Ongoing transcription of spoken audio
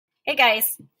Hey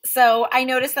guys, so I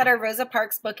noticed that our Rosa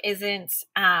Parks book isn't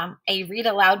a read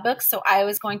aloud book, so I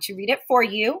was going to read it for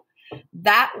you.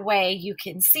 That way you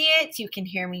can see it, you can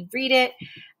hear me read it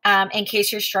in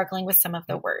case you're struggling with some of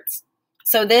the words.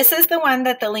 So this is the one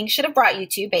that the link should have brought you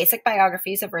to, Basic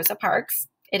Biographies of Rosa Parks.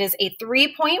 It is a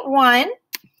 3.1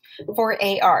 for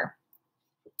AR.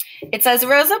 It says,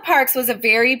 Rosa Parks was a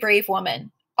very brave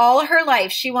woman. All her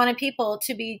life, she wanted people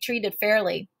to be treated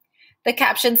fairly. The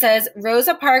caption says,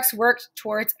 Rosa Parks worked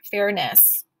towards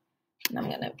fairness. And oh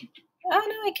no,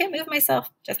 I can't move myself.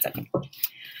 Just a second.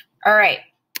 All right.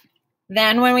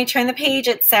 Then when we turn the page,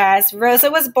 it says, Rosa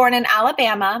was born in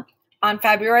Alabama on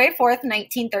February 4th,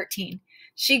 1913.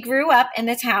 She grew up in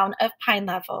the town of Pine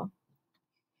Level.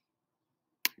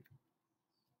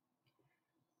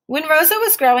 When Rosa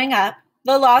was growing up,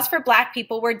 the laws for Black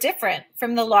people were different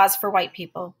from the laws for white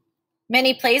people.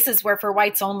 Many places were for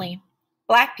whites only.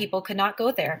 Black people could not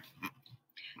go there.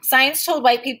 Signs told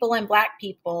white people and Black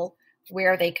people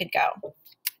where they could go.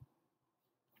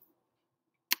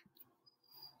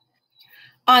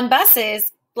 On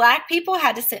buses, Black people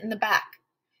had to sit in the back.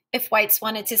 If whites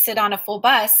wanted to sit on a full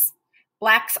bus,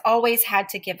 Blacks always had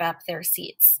to give up their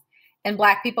seats, and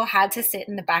Black people had to sit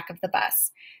in the back of the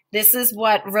bus. This is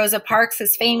what Rosa Parks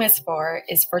is famous for,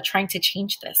 is for trying to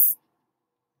change this.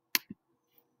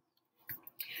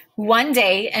 One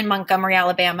day in Montgomery,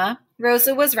 Alabama,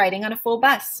 Rosa was riding on a full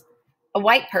bus. A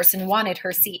white person wanted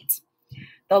her seat.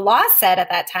 The law said at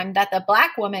that time that the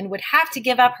Black woman would have to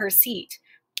give up her seat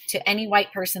to any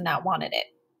white person that wanted it.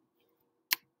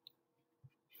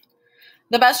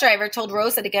 The bus driver told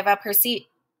Rosa to give up her seat,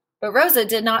 but Rosa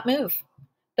did not move.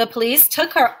 The police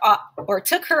took her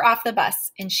off the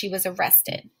bus, and she was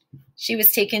arrested. She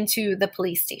was taken to the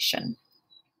police station.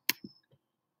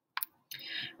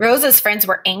 Rosa's friends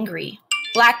were angry.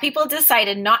 Black people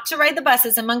decided not to ride the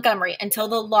buses in Montgomery until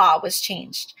the law was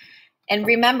changed. And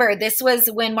remember, this was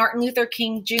when Martin Luther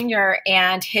King Jr.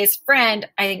 and his friend,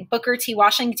 I think Booker T.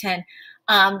 Washington,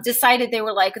 decided, they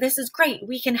were like, this is great.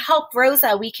 We can help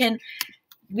Rosa. We can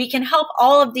help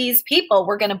all of these people.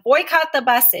 We're going to boycott the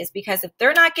buses because if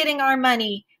they're not getting our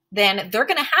money, then they're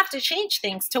going to have to change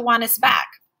things to want us back.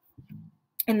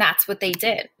 And that's what they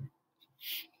did.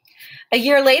 A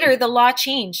year later, the law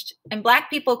changed, and Black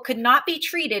people could not be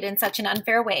treated in such an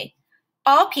unfair way.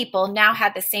 All people now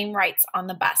had the same rights on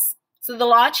the bus. So the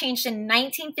law changed in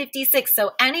 1956,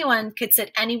 so anyone could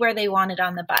sit anywhere they wanted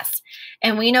on the bus.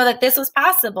 And we know that this was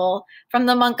possible from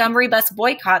the Montgomery bus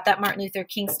boycott that Martin Luther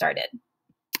King started.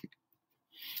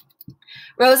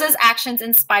 Rosa's actions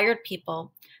inspired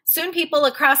people. Soon people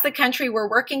across the country were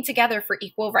working together for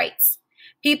equal rights.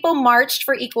 People marched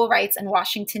for equal rights in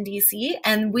Washington, D.C.,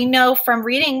 and we know from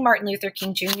reading Martin Luther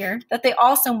King Jr. that they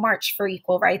also marched for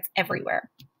equal rights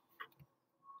everywhere.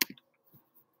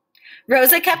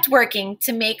 Rosa kept working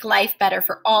to make life better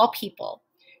for all people.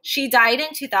 She died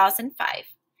in 2005.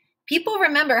 People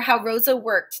remember how Rosa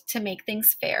worked to make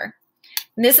things fair.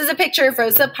 And this is a picture of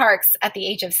Rosa Parks at the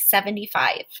age of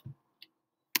 75.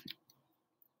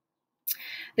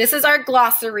 This is our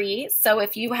glossary. So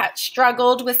if you had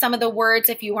struggled with some of the words,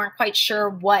 if you weren't quite sure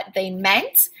what they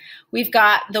meant, we've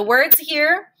got the words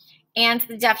here and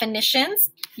the definitions.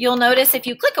 You'll notice if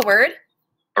you click a word,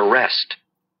 arrest,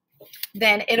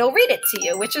 then it'll read it to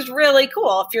you, which is really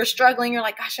cool. If you're struggling, you're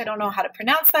like, gosh, I don't know how to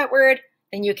pronounce that word,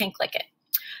 then you can click it.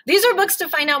 These are books to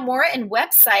find out more and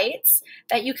websites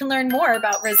that you can learn more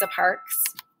about Rosa Parks.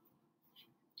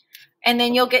 And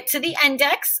then you'll get to the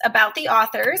index about the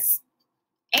authors,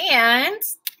 and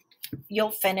you'll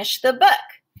finish the book.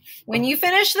 When you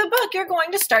finish the book, you're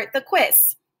going to start the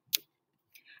quiz.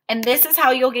 And this is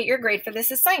how you'll get your grade for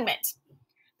this assignment.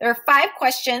 There are 5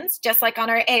 questions, just like on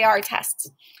our AR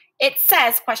test. It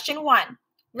says, question 1,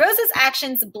 Rosa's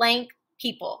actions blank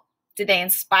people. Did they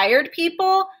inspire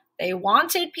people? They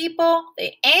wanted people?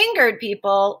 They angered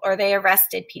people? Or they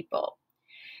arrested people?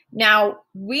 Now,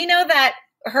 we know that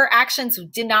her actions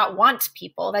did not want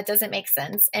people. That doesn't make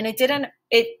sense. And it did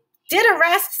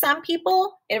arrest some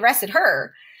people. It arrested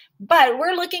her. But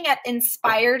we're looking at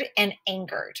inspired and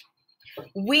angered.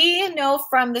 We know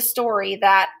from the story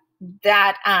that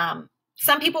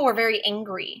some people were very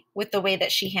angry with the way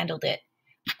that she handled it.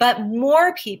 But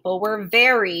more people were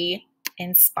very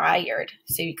inspired.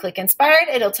 So you click inspired,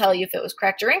 it'll tell you if it was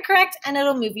correct or incorrect, and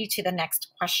it'll move you to the next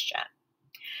question.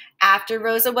 After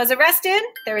Rosa was arrested,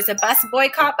 there was a bus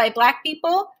boycott by Black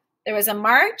people, there was a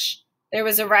march, there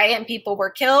was a riot and people were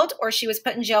killed, or she was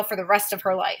put in jail for the rest of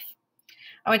her life.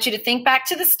 I want you to think back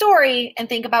to the story and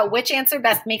think about which answer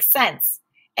best makes sense,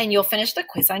 and you'll finish the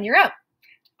quiz on your own.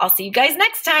 I'll see you guys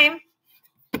next time.